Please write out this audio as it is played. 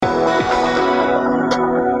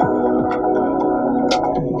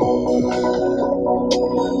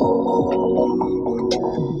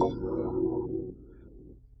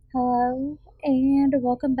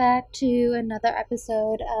welcome back to another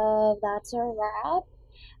episode of That's a Wrap.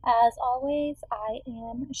 As always, I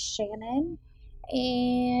am Shannon,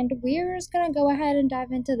 and we're just going to go ahead and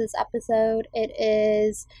dive into this episode. It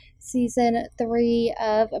is season 3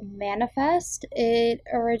 of Manifest. It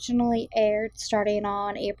originally aired starting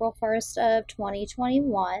on April 1st of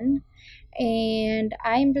 2021. And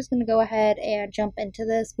I'm just going to go ahead and jump into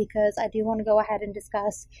this because I do want to go ahead and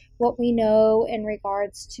discuss what we know in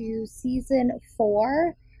regards to season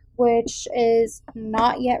 4, which is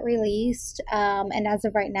not yet released. And as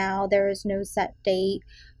of right now, there is no set date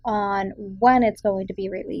on when it's going to be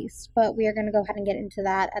released. But we are going to go ahead and get into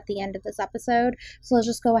that at the end of this episode. So let's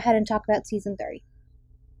just go ahead and talk about season 3.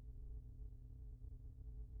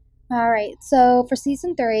 Alright, so for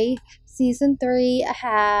season 3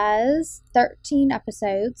 has 13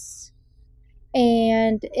 episodes,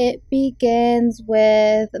 and it begins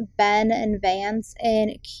with Ben and Vance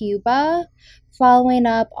in Cuba, following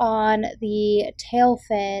up on the tail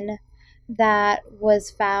fin that was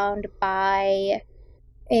found by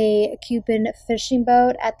a Cuban fishing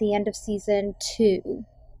boat at the end of season 2.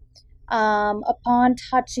 Upon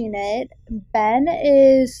touching it, Ben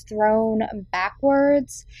is thrown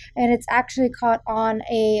backwards, and it's actually caught on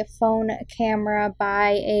a phone camera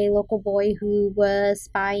by a local boy who was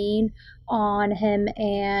spying on him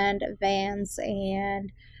and Vance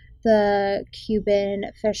and the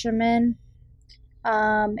Cuban fisherman.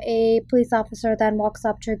 A police officer then walks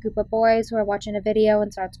up to a group of boys who are watching a video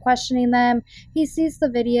and starts questioning them. He sees the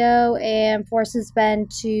video and forces Ben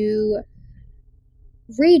to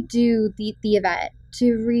redo the event,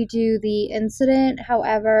 to redo the incident.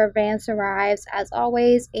 However, Vance arrives as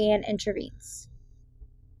always and intervenes.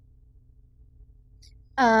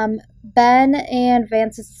 Ben and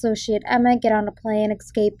Vance's associate Emma get on a plane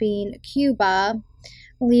escaping Cuba,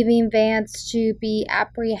 leaving Vance to be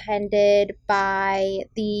apprehended by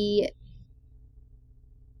the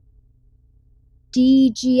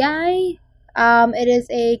DGI. It is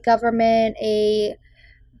a government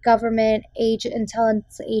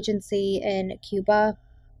intelligence agency in Cuba.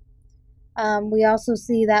 We also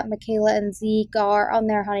see that Michaela and Zeke are on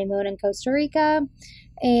their honeymoon in Costa Rica,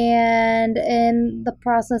 and in the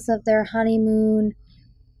process of their honeymoon,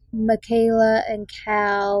 Michaela and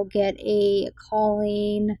Cal get a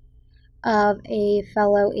calling of a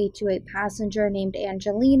fellow 828 passenger named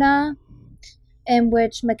Angelina, in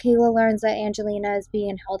which Michaela learns that Angelina is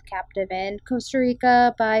being held captive in Costa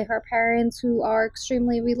Rica by her parents, who are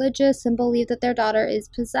extremely religious and believe that their daughter is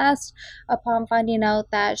possessed, upon finding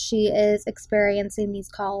out that she is experiencing these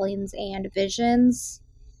callings and visions.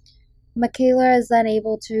 Michaela is then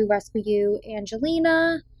able to rescue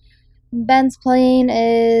Angelina. Ben's plane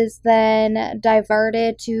is then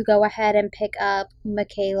diverted to go ahead and pick up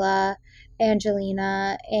Michaela,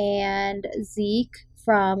 Angelina, and Zeke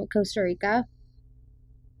from Costa Rica.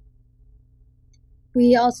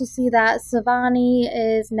 We also see that Savani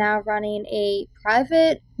is now running a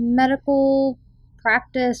private medical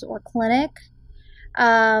practice or clinic,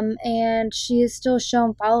 and she is still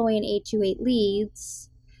shown following 828 leads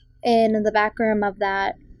in the back room of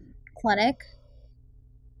that clinic.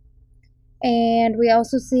 And we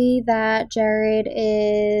also see that Jared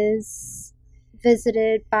is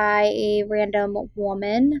visited by a random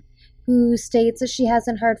woman who states that she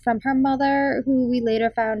hasn't heard from her mother, who we later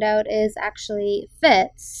found out is actually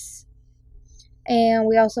Fitz. And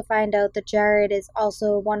we also find out that Jared is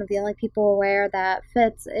also one of the only people aware that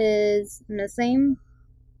Fitz is missing.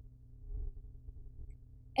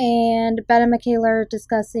 And Ben and Michaela are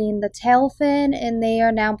discussing the tail fin, and they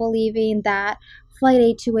are now believing that Flight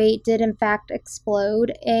 828 did in fact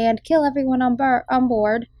explode and kill everyone on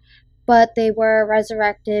board, but they were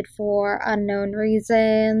resurrected for unknown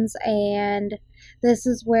reasons. And this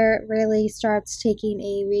is where it really starts taking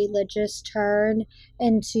a religious turn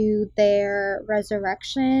into their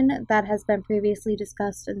resurrection that has been previously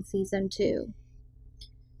discussed in season 2.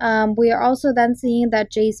 We are also then seeing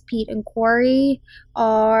that Jace, Pete, and Corey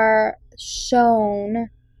are shown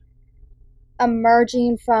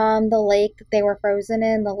emerging from the lake that they were frozen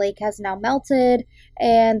in. The lake has now melted,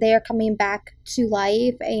 and they are coming back to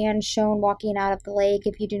life and shown walking out of the lake.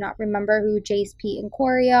 If you do not remember who Jace, Pete, and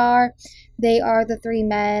Corey are, they are the 3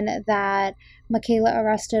 men that Michaela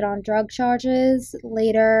arrested on drug charges.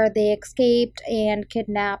 Later, they escaped and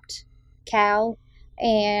kidnapped Cal,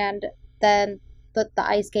 and then the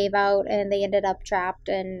ice gave out, and they ended up trapped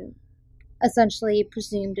and essentially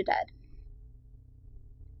presumed dead.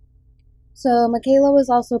 So Michaela was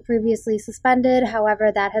also previously suspended,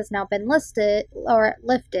 however, that has now been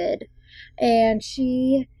lifted, and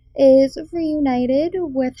she is reunited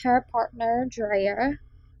with her partner, Drea.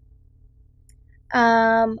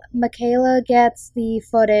 Michaela gets the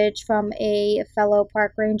footage from a fellow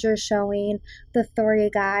park ranger showing the three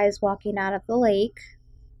guys walking out of the lake.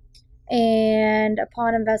 And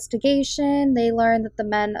upon investigation, they learn that the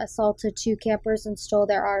men assaulted two campers and stole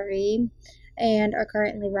their RV and are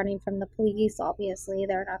currently running from the police. Obviously,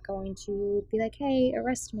 they're not going to be like, hey,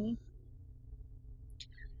 arrest me.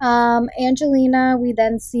 Angelina, we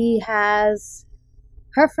then see, has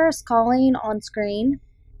her first calling on screen,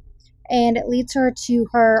 and it leads her to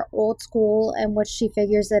her old school, in which she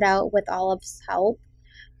figures it out with Olive's help.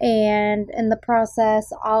 And in the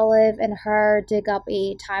process, Olive and her dig up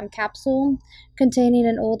a time capsule containing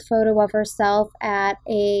an old photo of herself at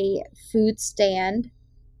a food stand.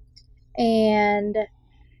 And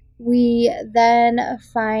we then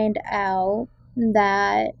find out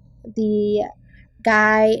that the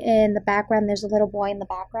guy in the background, there's a little boy in the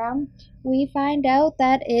background. We find out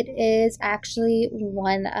that it is actually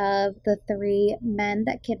one of the three men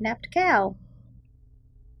that kidnapped Cal.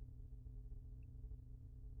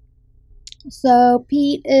 So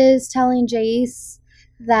Pete is telling Jace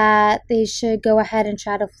that they should go ahead and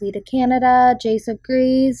try to flee to Canada. Jace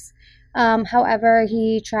agrees. However,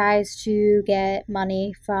 he tries to get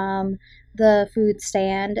money from the food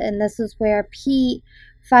stand, and this is where Pete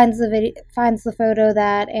finds the photo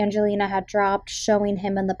that Angelina had dropped, showing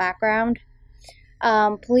him in the background.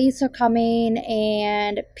 Police are coming,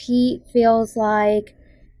 and Pete feels like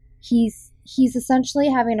he's essentially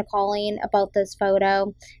having a calling about this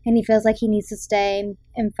photo, and he feels like he needs to stay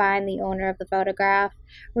and find the owner of the photograph,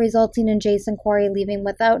 resulting in Jason Corey leaving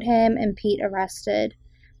without him and Pete arrested,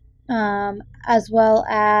 as well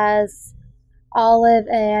as Olive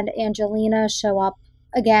and Angelina show up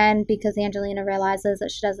again because Angelina realizes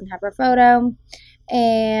that she doesn't have her photo,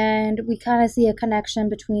 and we kind of see a connection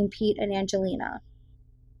between Pete and Angelina.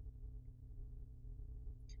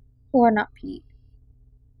 Or not Pete.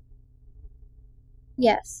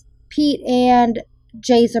 Yes, Pete and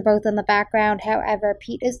Jace are both in the background. However,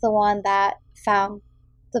 Pete is the one that found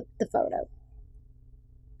the photo.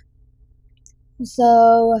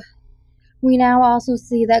 So we now also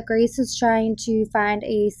see that Grace is trying to find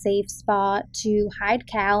a safe spot to hide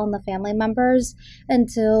Cal and the family members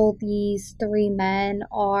until these three men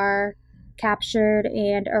are captured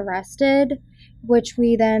and arrested, which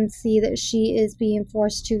we then see that she is being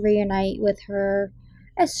forced to reunite with her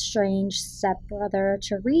estranged stepbrother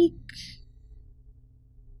Tariq.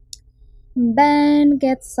 Ben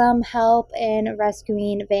gets some help in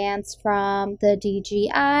rescuing Vance from the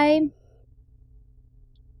DGI.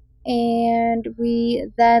 And we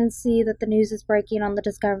then see that the news is breaking on the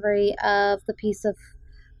discovery of the piece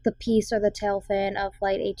or the tail fin of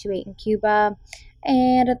Flight 828 in Cuba.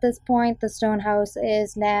 And at this point, the stone house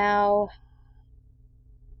is now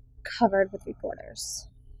covered with reporters.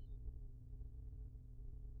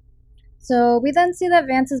 So we then see that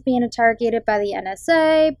Vance is being interrogated by the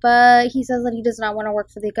NSA, but he says that he does not want to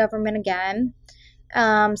work for the government again,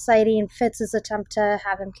 citing Fitz's attempt to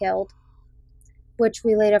have him killed, which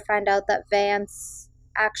we later find out that Vance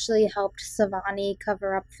actually helped Savani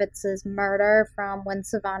cover up Fitz's murder from when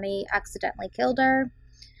Savani accidentally killed her.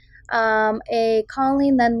 A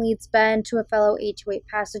calling then leads Ben to a fellow 828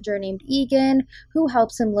 passenger named Egan, who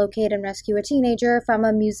helps him locate and rescue a teenager from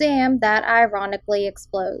a museum that ironically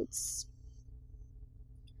explodes.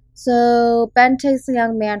 So Ben takes the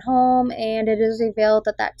young man home, and it is revealed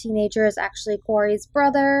that that teenager is actually Corey's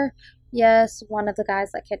brother. Yes, one of the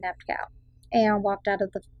guys that kidnapped Cal and walked out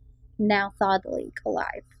of the now thawed lake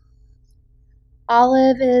alive.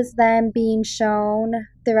 Olive is then being shown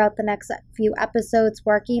throughout the next few episodes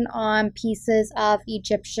working on pieces of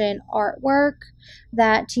Egyptian artwork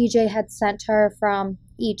that TJ had sent her from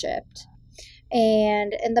Egypt.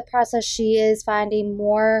 And in the process, she is finding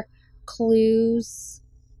more clues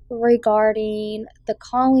regarding the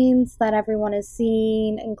callings that everyone is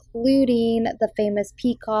seeing, including the famous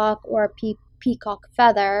peacock or peacock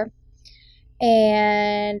feather.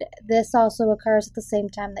 And this also occurs at the same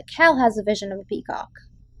time that Cal has a vision of a peacock.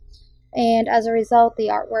 And as a result, the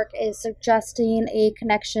artwork is suggesting a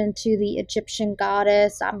connection to the Egyptian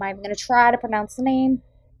goddess. I'm not even going to try to pronounce the name.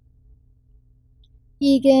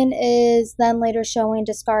 Egan is then later showing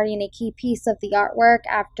discarding a key piece of the artwork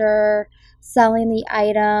after selling the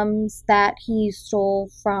items that he stole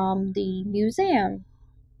from the museum.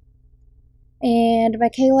 And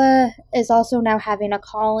Michaela is also now having a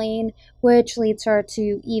calling, which leads her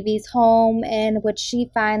to Evie's home, in which she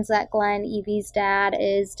finds that Glenn, Evie's dad,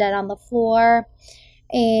 is dead on the floor.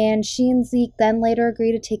 And she and Zeke then later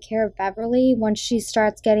agree to take care of Beverly once she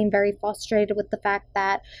starts getting very frustrated with the fact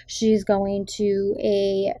that she's going to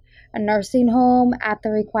a nursing home at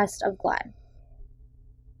the request of Glenn.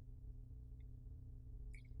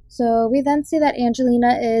 So we then see that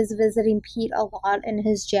Angelina is visiting Pete a lot in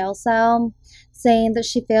his jail cell, saying that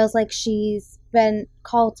she feels like she's been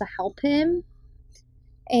called to help him.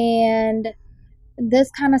 And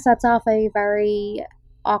this kind of sets off a very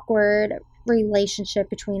awkward relationship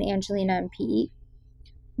between Angelina and Pete.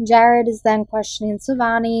 Jared is then questioning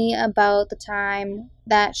Silvani about the time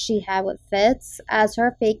that she had with Fitz as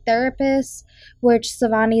her fake therapist, which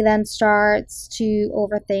Silvani then starts to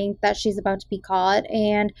overthink that she's about to be caught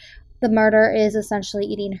and the murder is essentially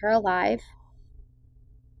eating her alive.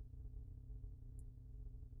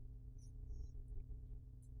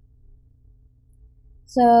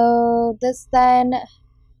 So this then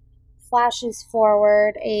flashes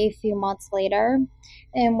forward a few months later,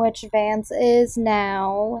 in which Vance is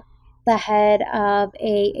now the head of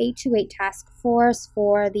a 828 task force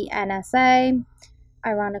for the NSA.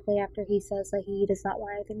 Ironically, after he says that he does not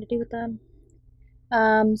want anything to do with them.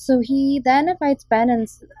 So he then invites Ben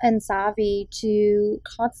and Savi to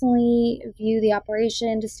constantly view the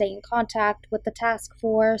operation, to stay in contact with the task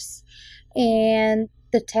force, and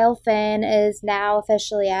the tail fin is now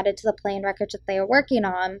officially added to the plane records that they are working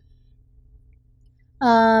on.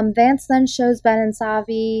 Vance then shows Ben and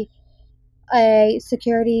Savi a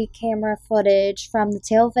security camera footage from the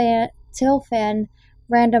tail fin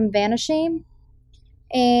random vanishing,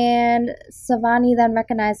 and Silvani then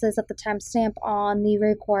recognizes that the timestamp on the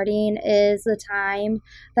recording is the time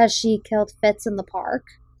that she killed Fitz in the park,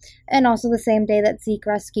 and also the same day that Zeke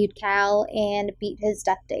rescued Cal and beat his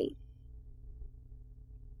death date.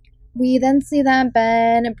 We then see that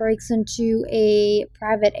Ben breaks into a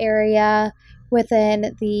private area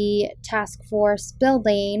within the task force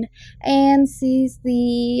building and sees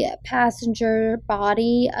the passenger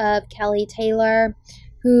body of Kelly Taylor,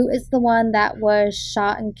 who is the one that was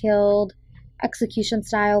shot and killed execution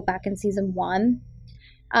style back in season 1.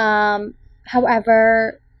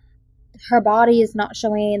 However, her body is not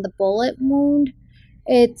showing the bullet wound.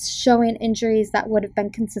 It's showing injuries that would have been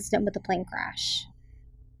consistent with the plane crash.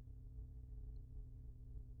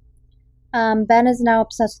 Ben is now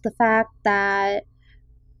obsessed with the fact that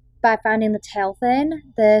by finding the tail fin,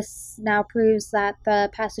 this now proves that the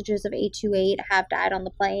passengers of 828 have died on the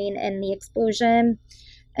plane in the explosion.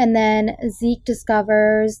 And then Zeke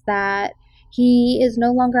discovers that he is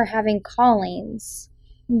no longer having callings,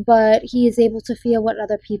 but he is able to feel what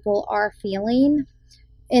other people are feeling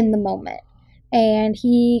in the moment. And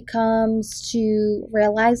he comes to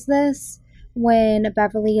realize this when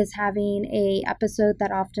Beverly is having a episode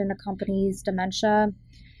that often accompanies dementia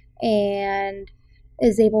and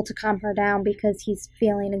is able to calm her down because he's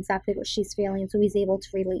feeling exactly what she's feeling, so he's able to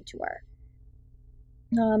relate to her.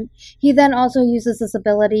 He then also uses this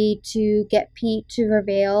ability to get Pete to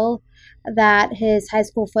reveal that his high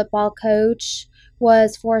school football coach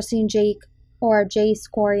was forcing Jace,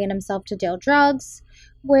 Corey, and himself to deal drugs,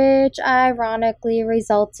 which ironically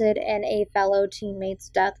resulted in a fellow teammate's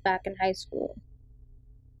death back in high school.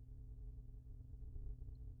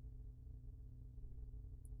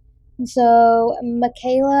 So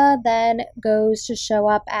Michaela then goes to show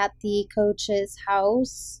up at the coach's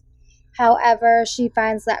house. However, she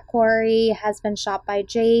finds that Corey has been shot by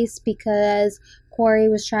Jace because Corey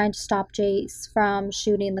was trying to stop Jace from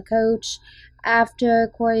shooting the coach.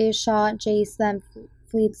 After Corey is shot, Jace then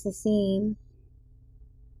flees the scene.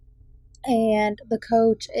 And the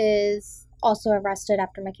coach is also arrested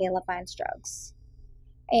after Michaela finds drugs.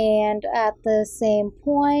 And at the same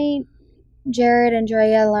point, Jared and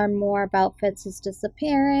Drea learn more about Fitz's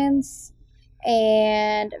disappearance,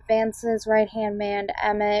 and Vance's right-hand man,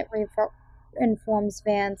 Emmett, informs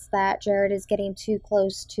Vance that Jared is getting too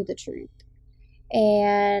close to the truth.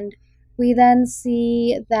 And we then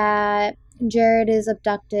see that Jared is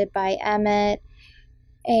abducted by Emmett,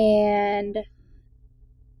 and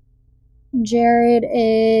Jared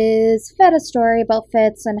is fed a story about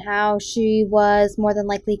Fitz and how she was more than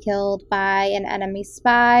likely killed by an enemy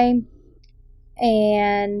spy,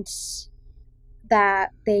 and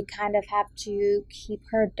that they kind of have to keep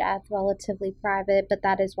her death relatively private, but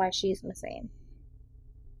that is why she's missing.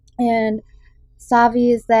 And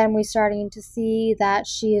Savi is then we're starting to see that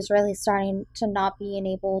she is really starting to not being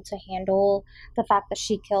able to handle the fact that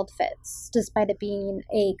she killed Fitz, despite it being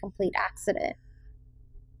a complete accident.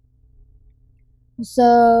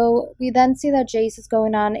 So we then see that Jace is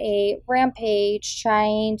going on a rampage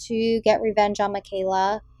trying to get revenge on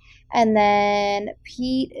Michaela. And then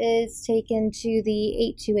Pete is taken to the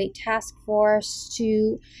 828 task force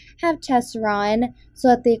to have tests run so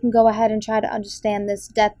that they can go ahead and try to understand this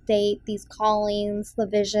death date, these callings, the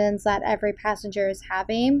visions that every passenger is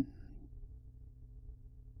having.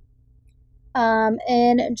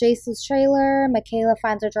 In Jace's trailer, Michaela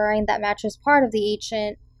finds a drawing that matches part of the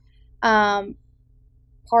ancient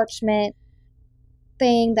parchment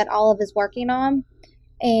thing that Olive is working on,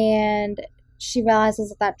 and she realizes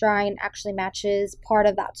that that drawing actually matches part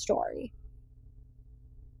of that story.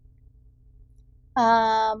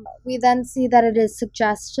 We then see that it is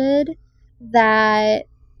suggested that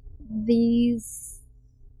these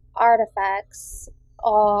artifacts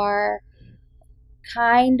are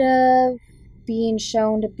kind of being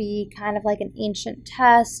shown to be kind of like an ancient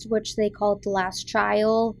test, which they called the Last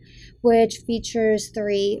Trial, which features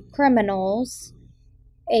 3 criminals,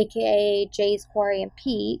 aka Jace, Corey, and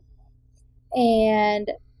Pete.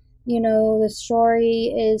 And, the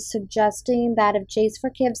story is suggesting that if Jace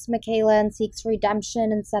forgives Michaela and seeks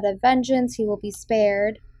redemption instead of vengeance, he will be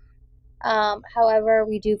spared. However,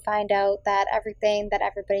 we do find out that everything that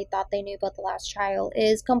everybody thought they knew about the Last Trial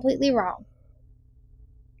is completely wrong.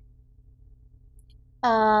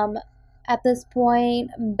 At this point,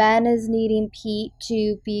 Ben is needing Pete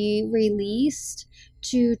to be released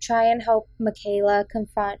to try and help Michaela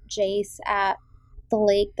confront Jace at the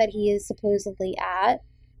lake that he is supposedly at.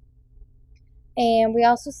 And we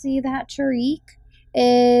also see that Tariq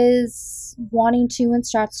is wanting to and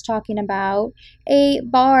starts talking about a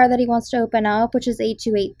bar that he wants to open up, which is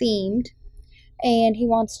 828 themed. And he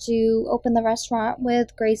wants to open the restaurant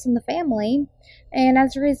with Grace and the family. And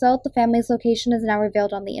as a result, the family's location is now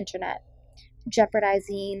revealed on the internet,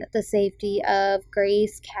 jeopardizing the safety of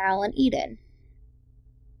Grace, Cal, and Eden.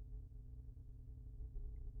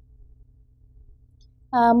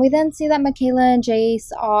 We then see that Michaela and Jace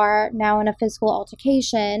are now in a physical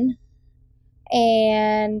altercation,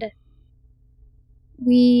 and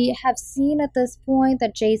we have seen at this point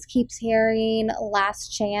that Jace keeps hearing Last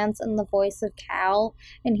Chance in the voice of Cal,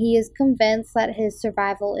 and he is convinced that his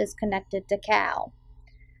survival is connected to Cal.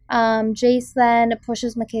 Jace then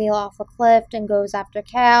pushes Michaela off a cliff and goes after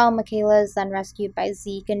Cal. Michaela is then rescued by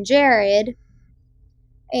Zeke and Jared.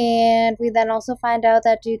 And we then also find out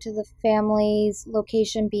that due to the family's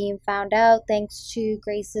location being found out, thanks to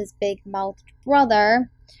Grace's big-mouthed brother,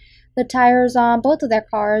 the tires on both of their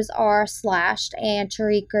cars are slashed, and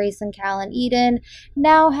Tariq, Grace, and Cal and Eden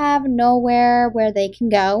now have nowhere where they can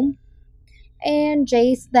go. And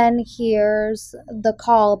Jace then hears the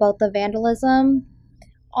call about the vandalism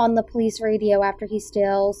on the police radio after he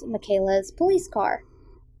steals Michaela's police car.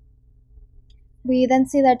 We then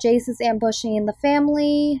see that Jace is ambushing the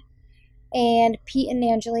family and Pete and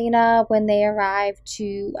Angelina when they arrive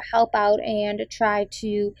to help out and try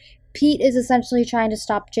to... Pete is essentially trying to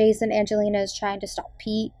stop Jace, and Angelina is trying to stop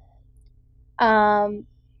Pete. And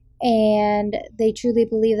they truly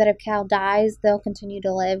believe that if Cal dies, they'll continue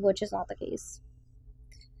to live, which is not the case.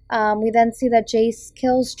 We then see that Jace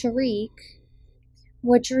kills Tariq,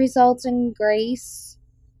 which results in Grace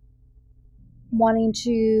wanting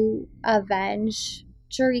to avenge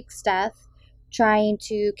Tariq's death, trying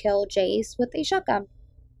to kill Jace with a shotgun.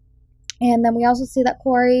 And then we also see that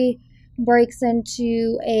Corey breaks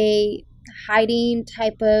into a hiding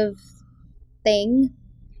type of thing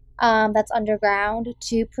that's underground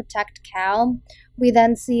to protect Cal. We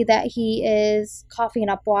then see that he is coughing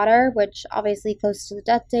up water, which obviously close to the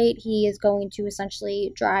death date, he is going to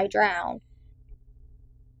essentially dry drown.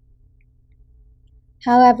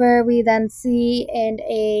 However, we then see in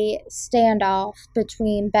a standoff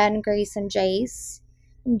between Ben, Grace, and Jace,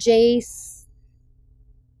 Jace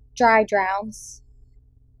dry drowns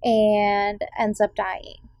and ends up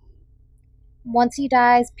dying. Once he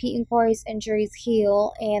dies, Pete and Corey's injuries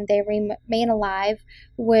heal and they remain alive,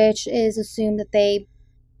 which is assumed that they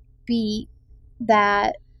beat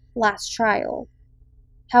that last trial.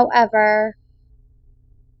 However,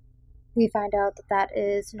 we find out that that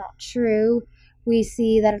is not true. We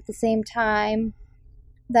see that at the same time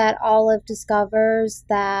that Olive discovers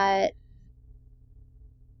that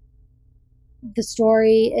the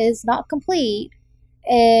story is not complete,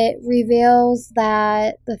 it reveals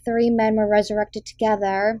that the 3 men were resurrected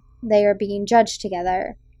together. They are being judged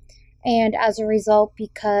together. And as a result,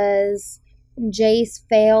 because Jace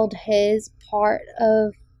failed his part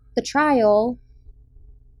of the trial,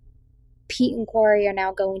 Pete and Corey are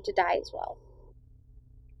now going to die as well.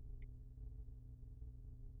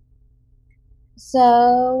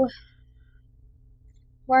 So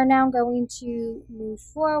we're now going to move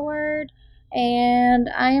forward, and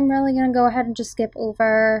I am really going to go ahead and just skip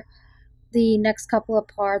over the next couple of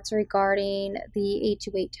parts regarding the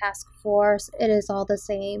 828 task force. It is all the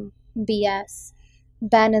same BS.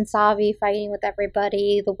 Ben and Savi fighting with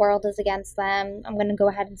everybody. The world is against them. I'm going to go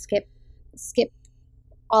ahead and skip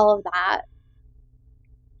all of that.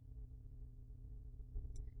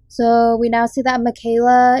 So we now see that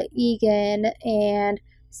Michaela, Egan, and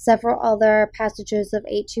several other passengers of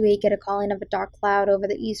 828 get a calling of a dark cloud over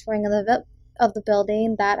the east wing of the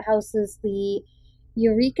building that houses the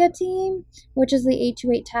Eureka team, which is the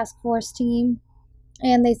 828 task force team,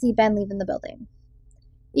 and they see Ben leaving the building.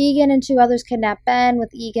 Egan and two others kidnap Ben,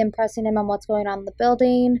 with Egan pressing him on what's going on in the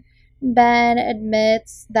building. Ben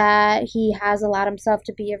admits that he has allowed himself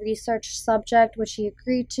to be a research subject, which he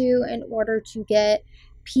agreed to in order to get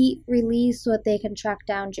Pete released so that they can track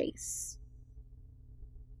down Jace.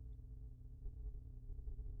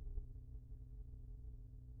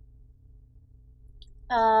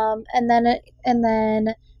 And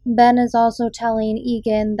then Ben is also telling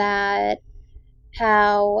Egan that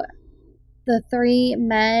how the three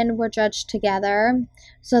men were judged together.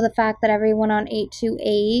 So the fact that everyone on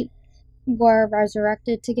 828 were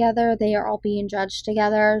resurrected together, they are all being judged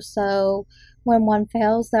together. So when one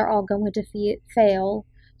fails, they're all going to fail.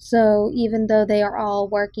 So even though they are all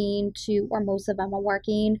working to, or most of them are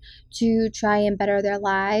working to try and better their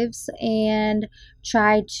lives and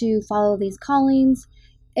try to follow these callings,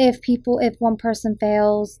 if one person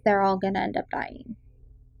fails, they're all going to end up dying.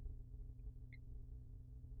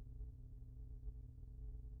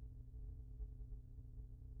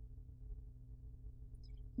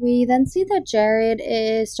 We then see that Jared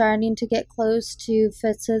is starting to get close to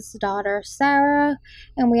Fitz's daughter, Sarah,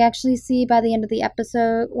 and we actually see by the end of the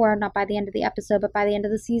episode, or not by the end of the episode, but by the end of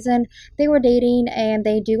the season, they were dating and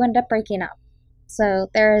they do end up breaking up. So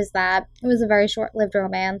there is that. It was a very short-lived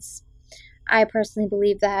romance. I personally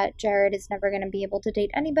believe that Jared is never going to be able to date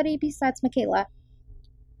anybody besides Michaela.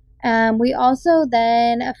 We also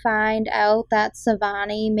then find out that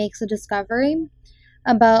Savani makes a discovery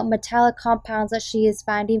about metallic compounds that she is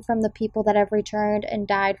finding from the people that have returned and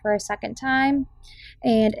died for a second time,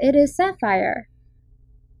 and it is sapphire.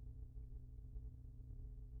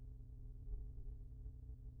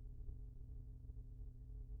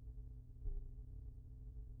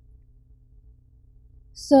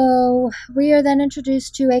 So we are then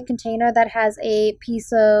introduced to a container that has a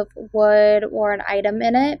piece of wood or an item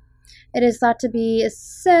in it. It is thought to be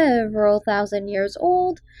several thousand years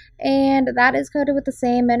old, and that is coated with the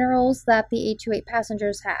same minerals that the 828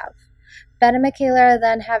 passengers have. Ben and Michaela are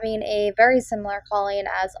then having a very similar calling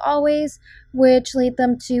as always, which lead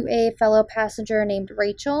them to a fellow passenger named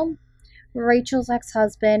Rachel. Rachel's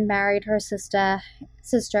ex-husband married her sister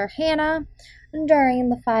Hannah during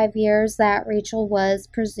the 5 years that Rachel was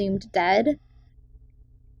presumed dead.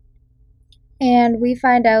 And we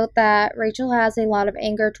find out that Rachel has a lot of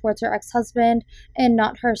anger towards her ex-husband and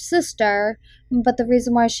not her sister. But the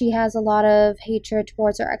reason why she has a lot of hatred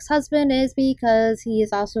towards her ex-husband is because he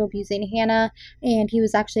is also abusing Hannah, and he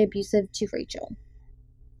was actually abusive to Rachel.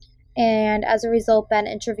 And as a result, Ben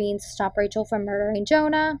intervenes to stop Rachel from murdering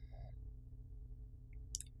Jonah.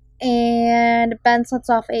 And Ben sets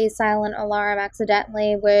off a silent alarm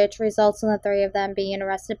accidentally, which results in the three of them being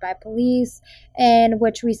arrested by police, in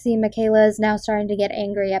which we see Michaela is now starting to get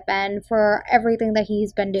angry at Ben for everything that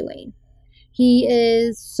he's been doing. He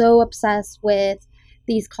is so obsessed with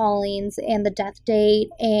these callings and the death date,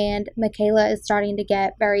 and Michaela is starting to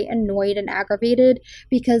get very annoyed and aggravated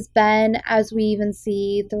because Ben, as we even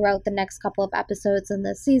see throughout the next couple of episodes in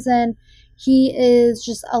this season, he is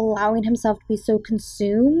just allowing himself to be so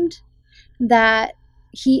consumed that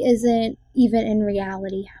he isn't even in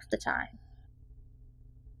reality half the time.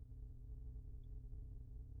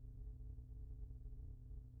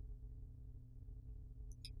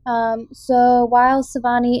 So while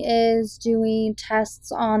Savani is doing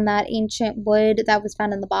tests on that ancient wood that was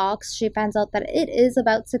found in the box, she finds out that it is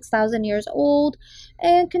about 6,000 years old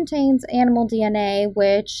and contains animal DNA,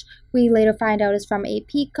 which we later find out is from a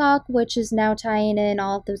peacock, which is now tying in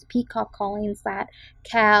all of those peacock callings that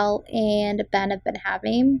Cal and Ben have been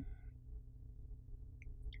having.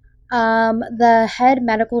 The head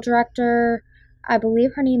medical director, I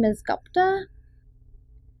believe her name is Gupta.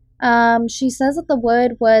 She says that the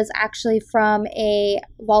wood was actually from a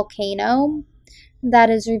volcano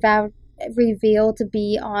that is revealed to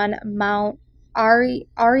be on Mount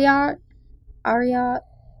Ariyat.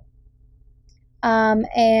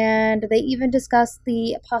 And they even discussed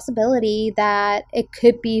the possibility that it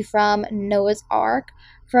could be from Noah's Ark,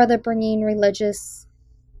 further bringing religious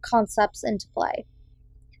concepts into play.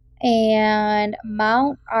 And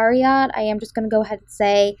Mount Ariyat, I am just going to go ahead and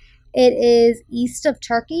say, it is east of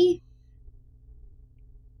Turkey.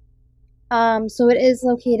 So it is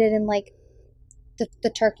located in like the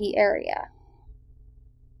Turkey area.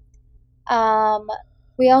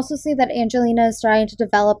 We also see that Angelina is starting to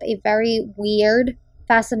develop a very weird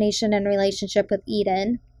fascination and relationship with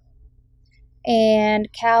Eden.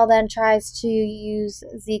 And Cal then tries to use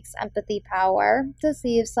Zeke's empathy power to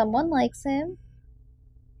see if someone likes him.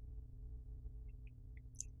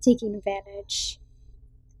 Taking advantage.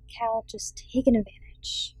 Cal just taking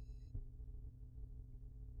advantage.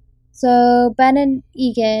 So Ben and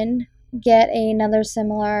Egan get another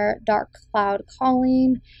similar dark cloud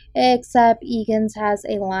calling, except Egan's has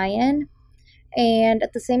a lion. And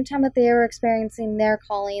at the same time that they are experiencing their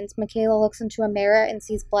callings, Michaela looks into a mirror and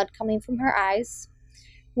sees blood coming from her eyes,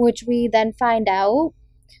 which we then find out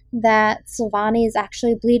that Silvani is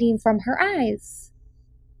actually bleeding from her eyes.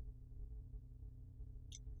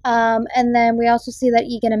 And then we also see that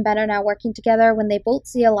Egan and Ben are now working together when they both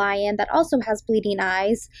see a lion that also has bleeding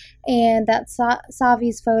eyes, and that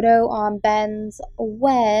Savi's photo on Ben's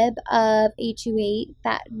web of 828,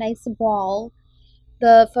 that nice wall,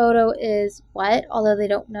 the photo is wet, although they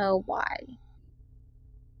don't know why.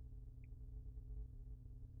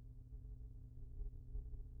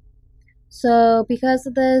 So because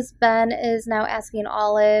of this, Ben is now asking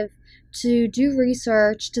Olive to do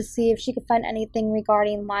research to see if she could find anything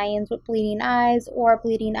regarding lions with bleeding eyes or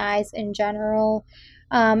bleeding eyes in general.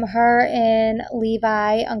 Her and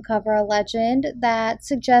Levi uncover a legend that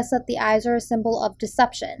suggests that the eyes are a symbol of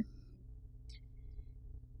deception.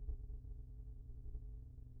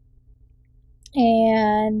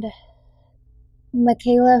 And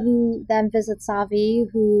Michaela, who then visits Savi,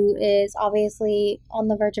 who is obviously on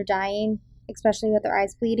the verge of dying, especially with her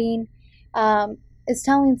eyes bleeding, is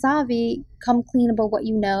telling Savi, come clean about what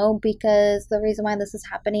you know, because the reason why this is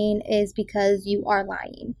happening is because you are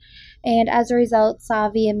lying. And as a result,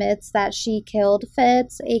 Savi admits that she killed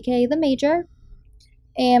Fitz, aka the Major,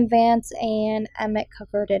 and Vance and Emmett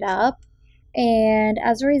covered it up. And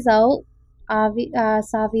as a result,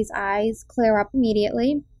 Savi's eyes clear up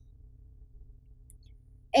immediately.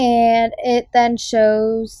 And it then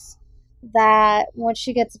shows that once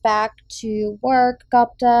she gets back to work,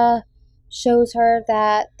 Gupta shows her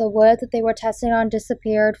that the wood that they were testing on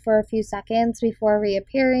disappeared for a few seconds before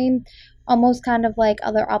reappearing, almost kind of like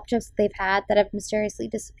other objects they've had that have mysteriously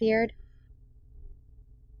disappeared.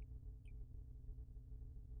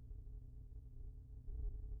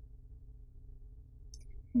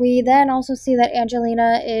 We then also see that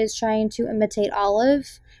Angelina is trying to imitate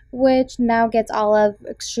Olive, which now gets Olive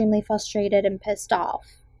extremely frustrated and pissed off.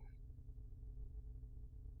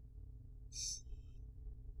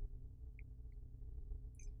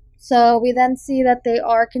 So we then see that they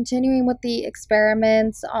are continuing with the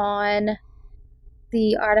experiments on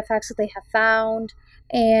the artifacts that they have found.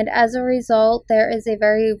 And as a result, there is a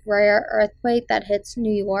very rare earthquake that hits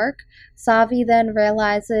New York. Savi then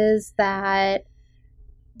realizes that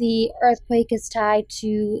the earthquake is tied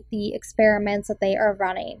to the experiments that they are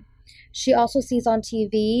running. She also sees on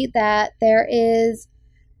TV that there is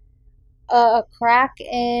a crack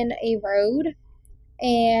in a road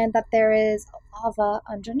and that there is lava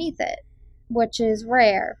underneath it, which is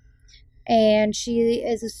rare. And she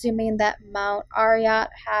is assuming that Mount Ariyat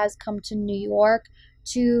has come to New York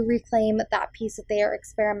to reclaim that piece that they are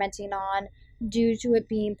experimenting on due to it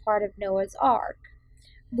being part of Noah's Ark.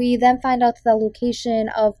 We then find out that the location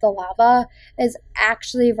of the lava is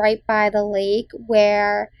actually right by the lake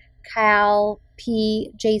where Cal,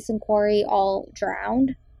 Pete, Jason, Corey all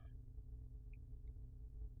drowned.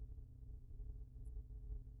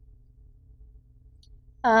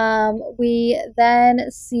 We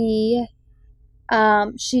then see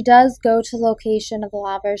she does go to the location of the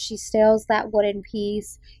lava. She steals that wooden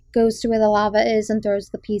piece, goes to where the lava is, and throws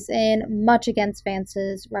the piece in, much against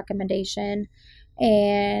Vance's recommendation,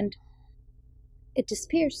 and it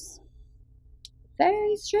disappears.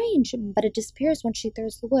 Very strange, but it disappears when she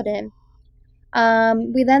throws the wood in.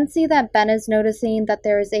 We then see that Ben is noticing that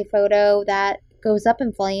there is a photo that goes up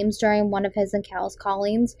in flames during one of his and Cal's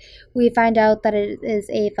callings. We find out that it is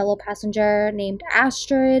a fellow passenger named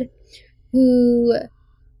Astrid, who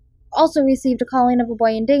also received a calling of a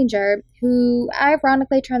boy in danger, who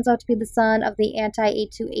ironically turns out to be the son of the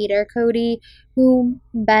anti-828er Cody, whom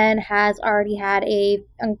Ben has already had a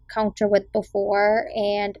encounter with before,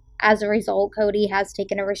 and as a result, Cody has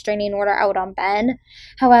taken a restraining order out on Ben.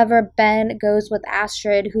 However, Ben goes with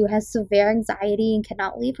Astrid, who has severe anxiety and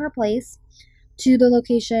cannot leave her place, to the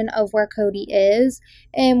location of where Cody is,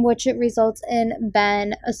 in which it results in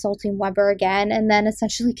Ben assaulting Weber again and then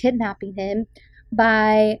essentially kidnapping him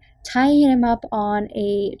by tying him up on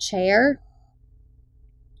a chair.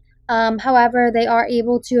 However, they are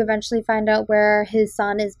able to eventually find out where his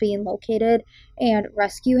son is being located and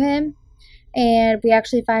rescue him. And we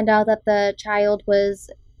actually find out that the child was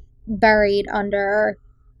buried under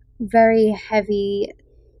very heavy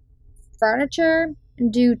furniture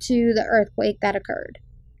due to the earthquake that occurred.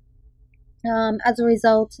 As a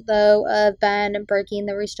result, though, of Ben breaking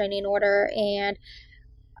the restraining order and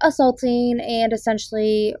assaulting and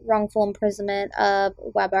essentially wrongful imprisonment of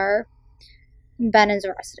Weber, Ben is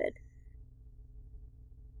arrested.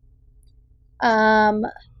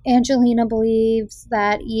 Angelina believes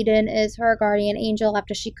that Eden is her guardian angel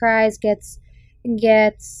after she cries, gets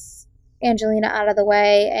Angelina out of the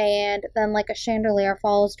way, and then like a chandelier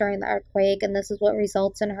falls during the earthquake, and this is what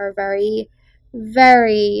results in her very,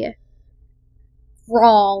 very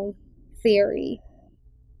wrong theory.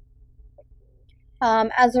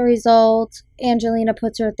 As a result, Angelina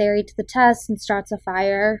puts her theory to the test and starts a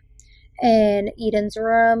fire in Eden's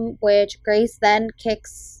room, which Grace then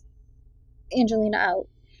kicks Angelina out.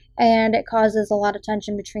 And it causes a lot of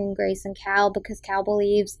tension between Grace and Cal because Cal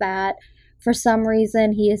believes that for some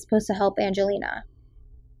reason he is supposed to help Angelina.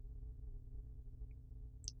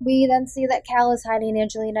 We then see that Cal is hiding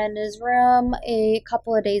Angelina in his room a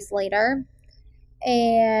couple of days later,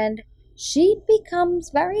 and she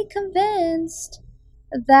becomes very convinced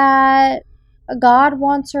that God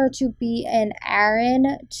wants her to be an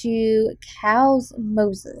Aaron to Cal's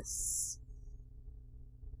Moses.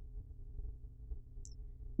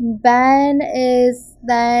 Ben is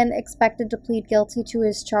then expected to plead guilty to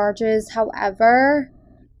his charges. However,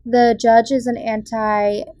 the judge is an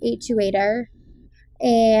anti-828er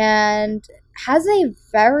and has a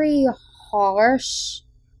very harsh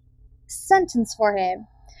sentence for him.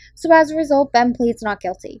 So as a result, Ben pleads not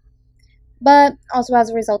guilty. But also as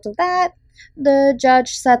a result of that, the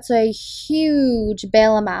judge sets a huge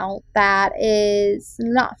bail amount that is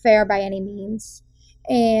not fair by any means.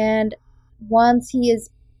 And once he is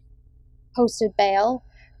posted bail,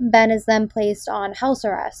 Ben is then placed on house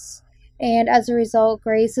arrest. And as a result,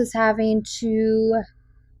 Grace is having to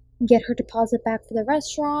get her deposit back for the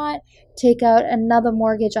restaurant, take out another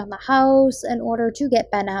mortgage on the house in order to get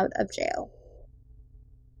Ben out of jail.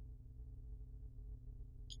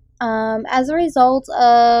 As a result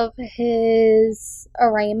of his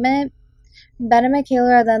arraignment, Ben and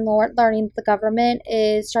Michaela are then learning that the government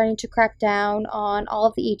is starting to crack down on all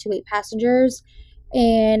of the 828 passengers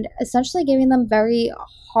and essentially giving them very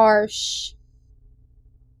harsh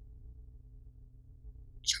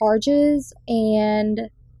charges and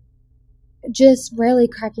just really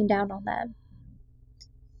cracking down on them.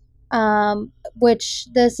 Which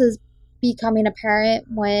this is becoming apparent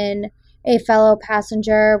when a fellow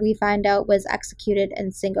passenger we find out was executed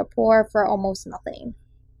in Singapore for almost nothing.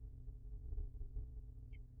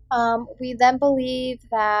 We then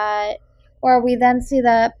see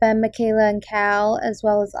that Ben, Michaela, and Cal, as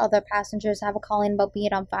well as other passengers, have a calling about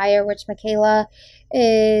being on fire, which Michaela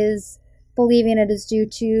is believing it is due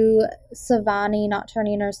to Savi not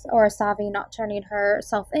turning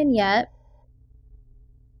herself in yet.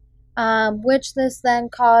 Which this then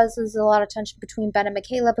causes a lot of tension between Ben and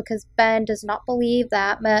Michaela because Ben does not believe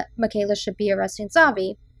that Michaela should be arresting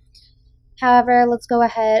Savi. However, let's go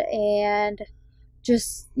ahead and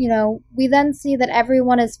just, we then see that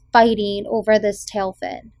everyone is fighting over this tail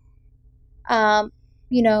fin. Cal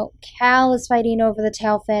is fighting over the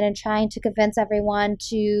tail fin and trying to convince everyone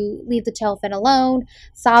to leave the tail fin alone.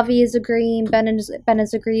 Savi is agreeing. Ben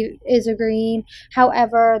is agreeing.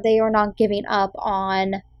 However, they are not giving up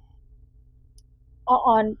on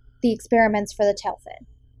the experiments for the tail fin.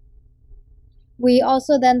 We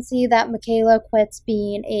also then see that Michaela quits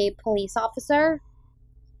being a police officer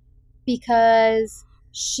because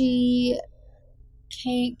she's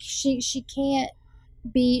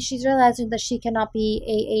realizing that she cannot be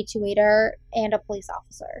a 828er and a police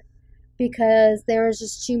officer because there is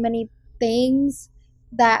just too many things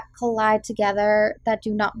that collide together that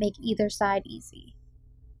do not make either side easy.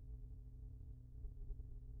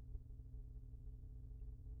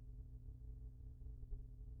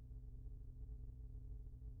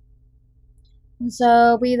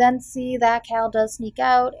 So we then see that Cal does sneak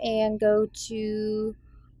out and go to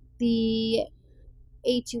the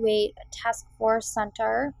 828 Task Force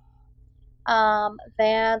Center.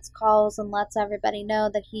 Vance calls and lets everybody know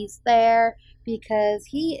that he's there because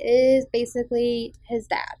he is basically his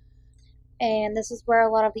dad. And this is where a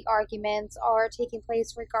lot of the arguments are taking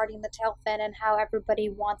place regarding the tail fin and how everybody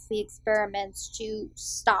wants the experiments to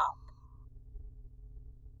stop.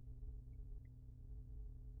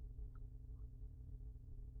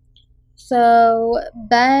 So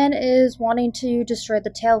Ben is wanting to destroy the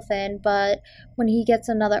tail fin, but when he gets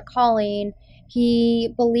another calling,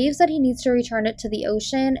 he believes that he needs to return it to the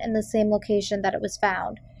ocean in the same location that it was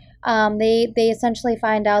found. They essentially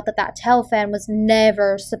find out that tail fin was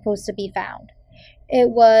never supposed to be found.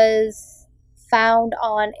 It was found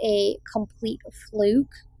on a complete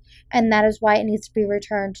fluke, and that is why it needs to be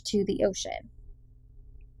returned to the ocean.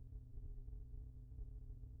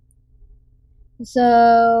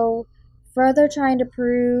 So, further trying to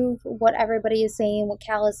prove what everybody is saying, what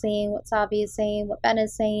Cal is saying, what Savi is saying, what Ben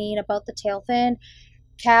is saying about the tail fin,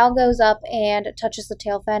 Cal goes up and touches the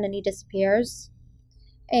tail fin and he disappears.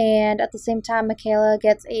 And at the same time, Michaela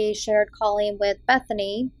gets a shared calling with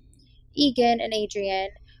Bethany, Egan, and Adrian,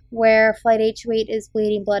 where Flight 828 is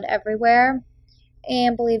bleeding blood everywhere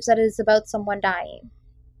and believes that it is about someone dying.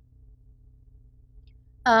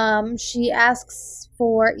 She asks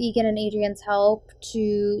for Egan and Adrian's help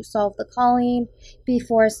to solve the calling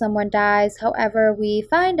before someone dies. However, we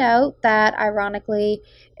find out that, ironically,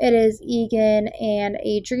 it is Egan and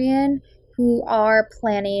Adrian who are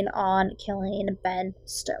planning on killing Ben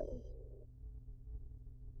Stone.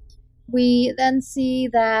 We then see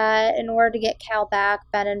that in order to get Cal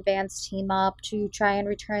back, Ben and Vance team up to try and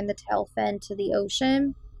return the tail fin to the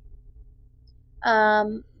ocean.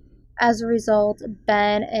 As a result,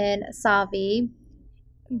 Ben and Savi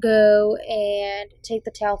go and take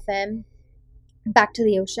the tail fin back to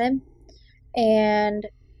the ocean. And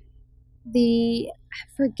I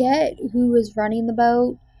forget who is running the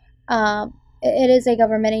boat. It is a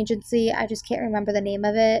government agency. I just can't remember the name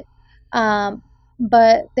of it.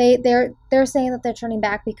 But they're saying that they're turning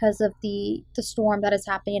back because of the storm that is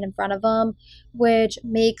happening in front of them, which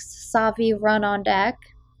makes Savi run on deck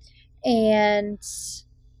and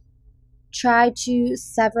try to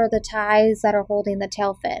sever the ties that are holding the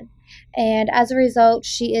tail fin. And as a result,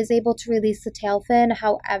 she is able to release the tail fin.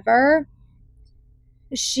 However,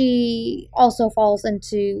 she also falls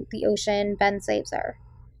into the ocean. Ben saves her.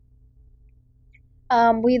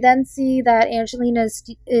 We then see that Angelina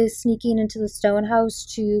is sneaking into the stone house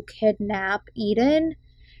to kidnap Eden.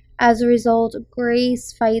 As a result,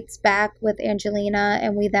 Grace fights back with Angelina,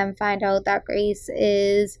 and we then find out that Grace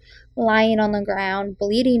is lying on the ground,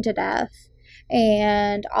 bleeding to death,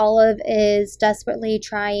 and Olive is desperately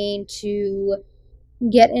trying to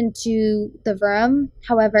get into the room.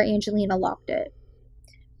 However, Angelina locked it.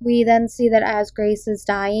 We then see that as Grace is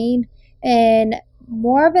dying, in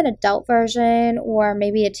more of an adult version, or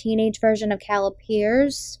maybe a teenage version of Cal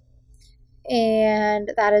appears,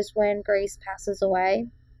 and that is when Grace passes away.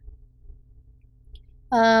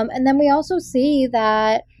 And then we also see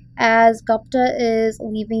that as Gupta is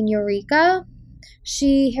leaving Eureka,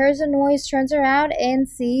 she hears a noise, turns around, and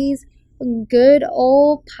sees good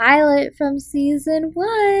old Pilot from season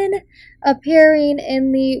 1 appearing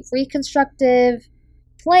in the reconstructive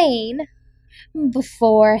plane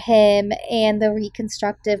before him and the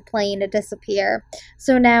reconstructive plane disappear.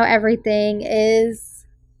 So now everything is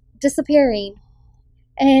disappearing.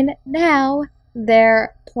 And now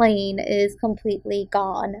their plane is completely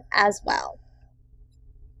gone as well.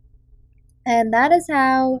 And that is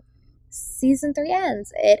how season 3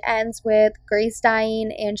 ends. It ends with Grace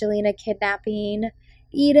dying, Angelina kidnapping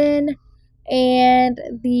Eden, and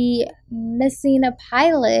the missing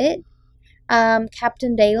pilot,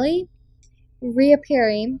 Captain Daly,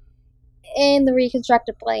 reappearing in the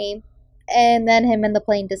reconstructed plane, and then him and the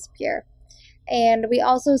plane disappear. And we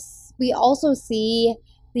also see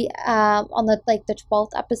the on the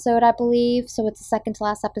 12th episode, I believe, so it's the second to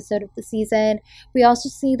last episode of the season, we also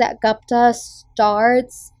see that Gupta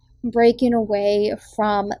starts breaking away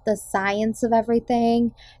from the science of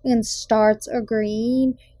everything and starts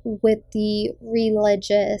agreeing with the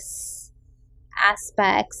religious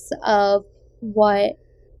aspects of what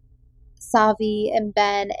Savi and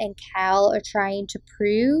Ben and Cal are trying to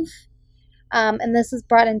prove. And this is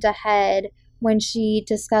brought into head when she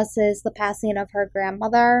discusses the passing of her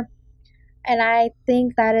grandmother. And I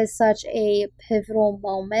think that is such a pivotal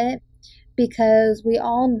moment, because we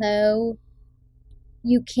all know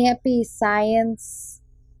you can't be science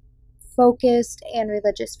focused and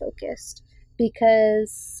religious focused,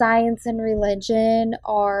 because science and religion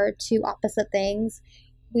are two opposite things.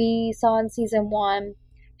 We saw in season 1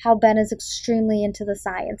 how Ben is extremely into the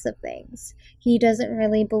science of things. He doesn't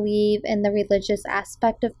really believe in the religious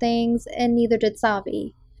aspect of things, and neither did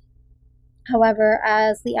Savi. However,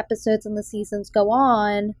 as the episodes and the seasons go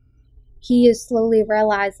on, he is slowly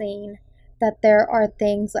realizing that there are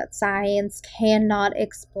things that science cannot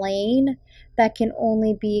explain that can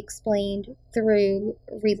only be explained through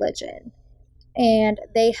religion. And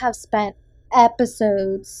they have spent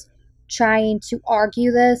episodes trying to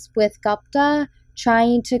argue this with Gupta,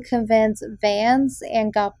 trying to convince Vance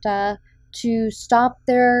and Gupta to stop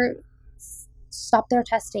their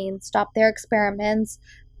testing, stop their experiments.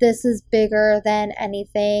 This is bigger than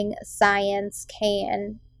anything science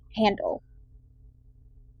can handle.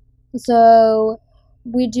 So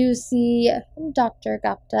we do see Dr.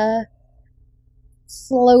 Gupta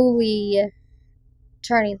slowly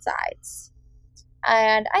turning sides.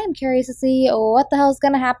 And I am curious to see what the hell is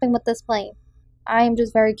going to happen with this plane. I am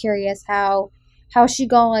just very curious how she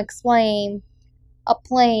going to explain a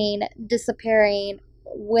plane disappearing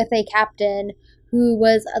with a captain who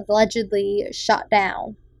was allegedly shot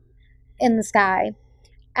down in the sky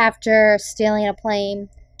after stealing a plane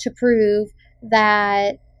to prove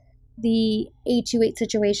that the A28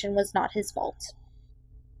 situation was not his fault.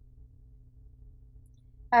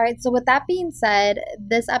 All right, so with that being said,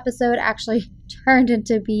 this episode actually turned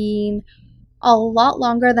into being a lot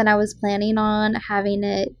longer than I was planning on having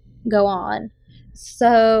it go on.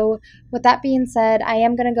 So, with that being said, I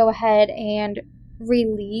am going to go ahead and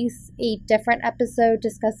release a different episode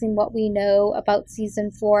discussing what we know about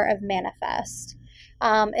season 4 of Manifest.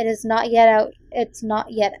 It is not yet out. It's not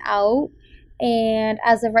yet out, and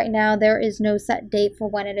as of right now, there is no set date for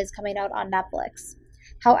when it is coming out on Netflix.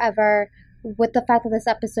 However, with the fact that this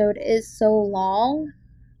episode is so long,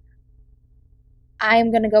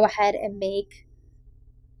 I'm going to go ahead and make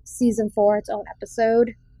season 4 its own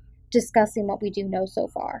episode discussing what we do know so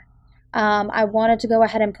far. I wanted to go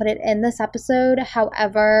ahead and put it in this episode.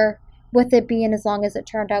 However, with it being as long as it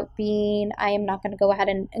turned out being, I am not going to go ahead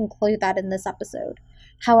and include that in this episode.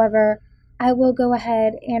 However, I will go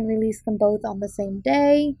ahead and release them both on the same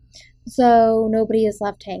day, so nobody is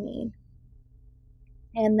left hanging.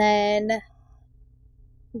 And then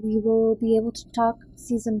we will be able to talk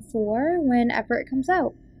season 4 whenever it comes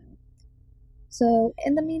out. So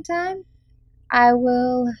in the meantime, I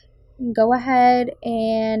will go ahead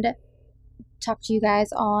and talk to you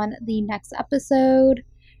guys on the next episode.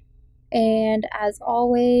 And as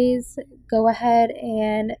always, go ahead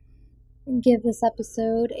and give this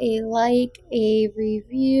episode a like, a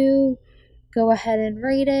review. Go ahead and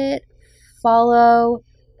rate it. Follow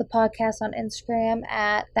the podcast on Instagram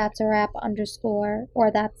at that's a wrap _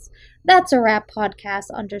 or that's a wrap podcast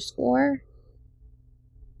 _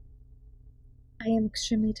 I am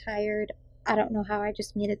extremely tired. I don't know how I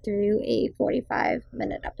just made it through a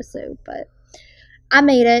 45-minute episode, but I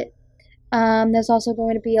made it. There's also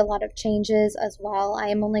going to be a lot of changes as well. I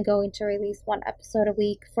am only going to release 1 episode a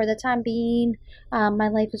week for the time being. My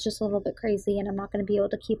life is just a little bit crazy, and I'm not going to be able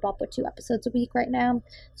to keep up with 2 episodes a week right now.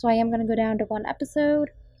 So I am going to go down to 1 episode,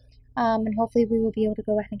 and hopefully we will be able to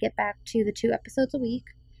go ahead and get back to the 2 episodes a week.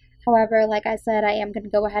 However, like I said, I am going to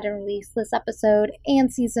go ahead and release this episode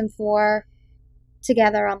and season 4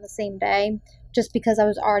 together on the same day, just because I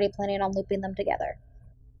was already planning on looping them together.